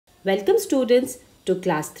Welcome students to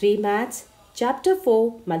Class 3 Maths, Chapter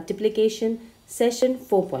 4 Multiplication, Session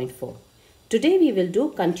 4.4. Today we will do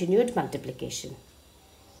continued multiplication.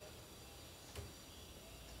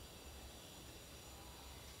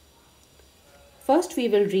 First we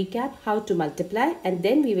will recap how to multiply and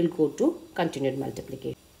then we will go to continued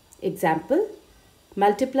multiplication. Example,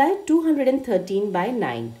 multiply 213 by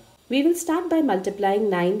 9. We will start by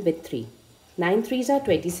multiplying 9 with 3. 9 3s are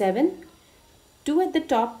 27, 2 at the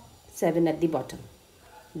top, 7 at the bottom.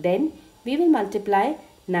 Then we will multiply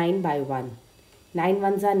 9 by 1. 9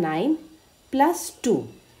 1s are 9 plus 2,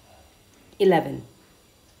 11.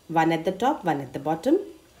 1 at the top, 1 at the bottom.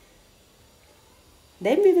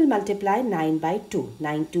 Then we will multiply 9 by 2.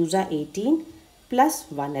 9 2s are 18 plus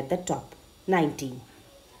 1 at the top, 19.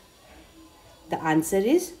 The answer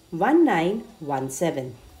is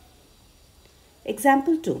 1917.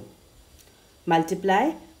 Example 2.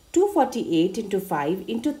 Multiply 248 into 5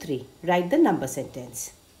 into 3. Write the number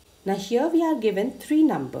sentence. Now here we are given 3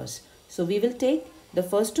 numbers. So we will take the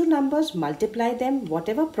first 2 numbers, multiply them.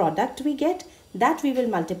 Whatever product we get, that we will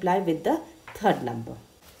multiply with the third number.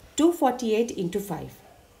 248 into 5.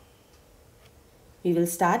 We will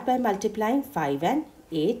start by multiplying 5 and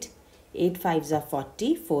 8. 8 5s are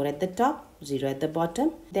 40, 4 at the top, 0 at the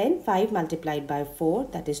bottom. Then 5 multiplied by 4,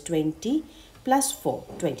 that is 20 plus 4,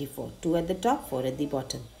 24. 2 at the top, 4 at the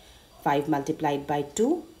bottom. 5 multiplied by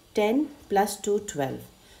 2, 10 plus 2, 12.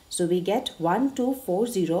 So we get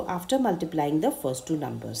 1240 after multiplying the first 2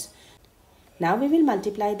 numbers. Now we will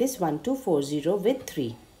multiply this 1240 with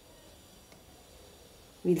 3.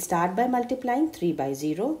 We'll start by multiplying 3 by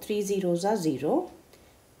 0. 3 zeros are 0.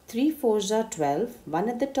 3 4s are 12. 1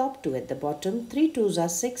 at the top, 2 at the bottom. 3 2s are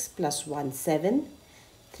 6 plus 1, 7.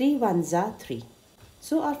 3 1s are 3.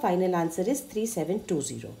 So our final answer is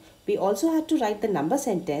 3720. We also had to write the number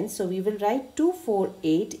sentence. So we will write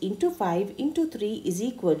 248 into 5 into 3 is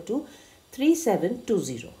equal to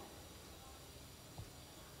 3720.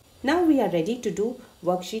 Now we are ready to do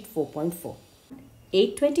worksheet 4.4.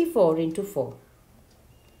 824 into 4.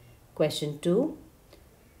 Question 2.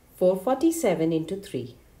 447 into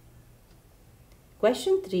 3.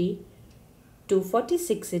 Question 3.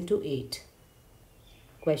 246 into 8.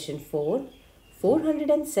 Question 4.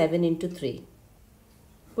 407 into 3.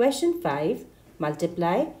 Question 5.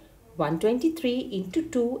 Multiply 123 into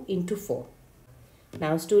 2 into 4.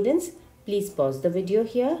 Now students, please pause the video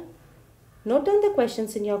here. Note down the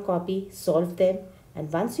questions in your copy, solve them,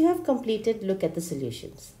 and once you have completed, look at the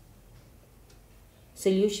solutions.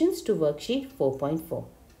 Solutions to worksheet 4.4.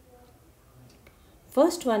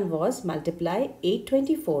 First one was multiply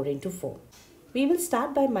 824 into 4. We will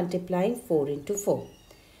start by multiplying 4 into 4.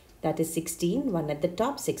 That is 16, 1 at the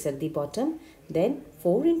top, 6 at the bottom. Then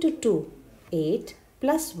 4 into 2, 8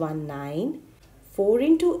 plus 1, 9. 4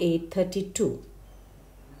 into 8, 32.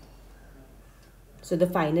 So the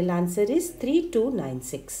final answer is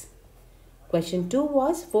 3296. Question 2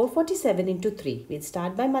 was 447 into 3. We'll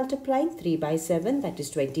start by multiplying 3 by 7, that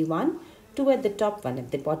is 21. 2 at the top, 1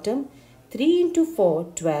 at the bottom. 3 into 4,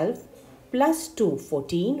 12. Plus 2,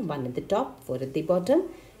 14. 1 at the top, 4 at the bottom.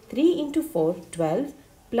 3 into 4, 12.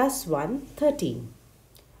 Plus 1, 13.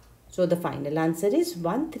 So the final answer is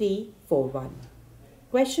 1341.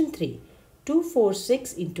 Question 3.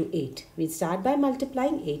 246 into 8. We start by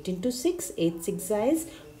multiplying 8 into 6. 8 6 is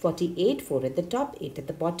 48. 4 at the top, 8 at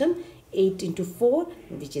the bottom. 8 into 4,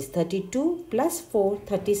 which is 32, plus 4,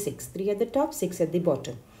 36. 3 at the top, 6 at the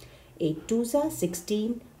bottom. 8 2s are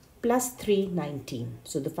 16, plus 3, 19.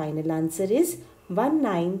 So the final answer is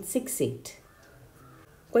 1968.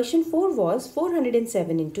 Question 4 was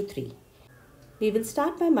 407 into 3. We will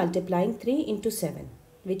start by multiplying 3 into 7,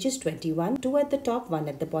 which is 21. 2 at the top, 1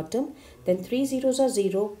 at the bottom. Then 3 zeros are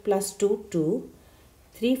 0, plus 2, 2.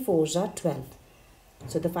 3 4s are 12.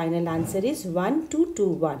 So the final answer is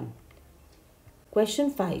 1221. Question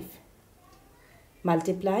 5.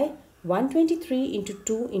 Multiply 123 into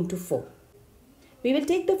 2 into 4. We will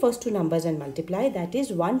take the first 2 numbers and multiply, that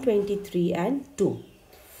is 123 and 2.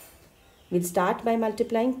 We'll start by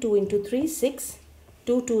multiplying 2 into 3, 6.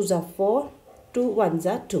 2 2s are 4, 2 1s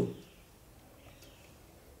are 2.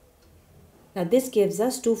 Now this gives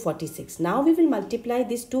us 246. Now we will multiply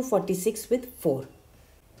this 246 with 4.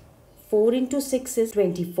 4 into 6 is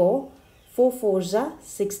 24. 4 4s are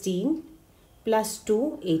 16. Plus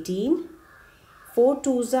 2, 18. 4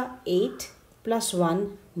 2s are 8. Plus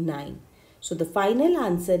 1, 9. So the final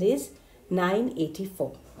answer is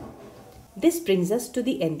 984. This brings us to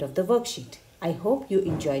the end of the worksheet. I hope you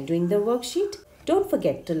enjoyed doing the worksheet. Don't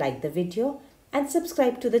forget to like the video and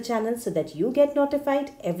subscribe to the channel so that you get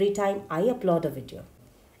notified every time I upload a video.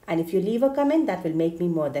 And if you leave a comment, that will make me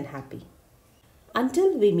more than happy.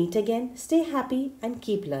 Until we meet again, stay happy and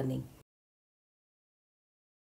keep learning.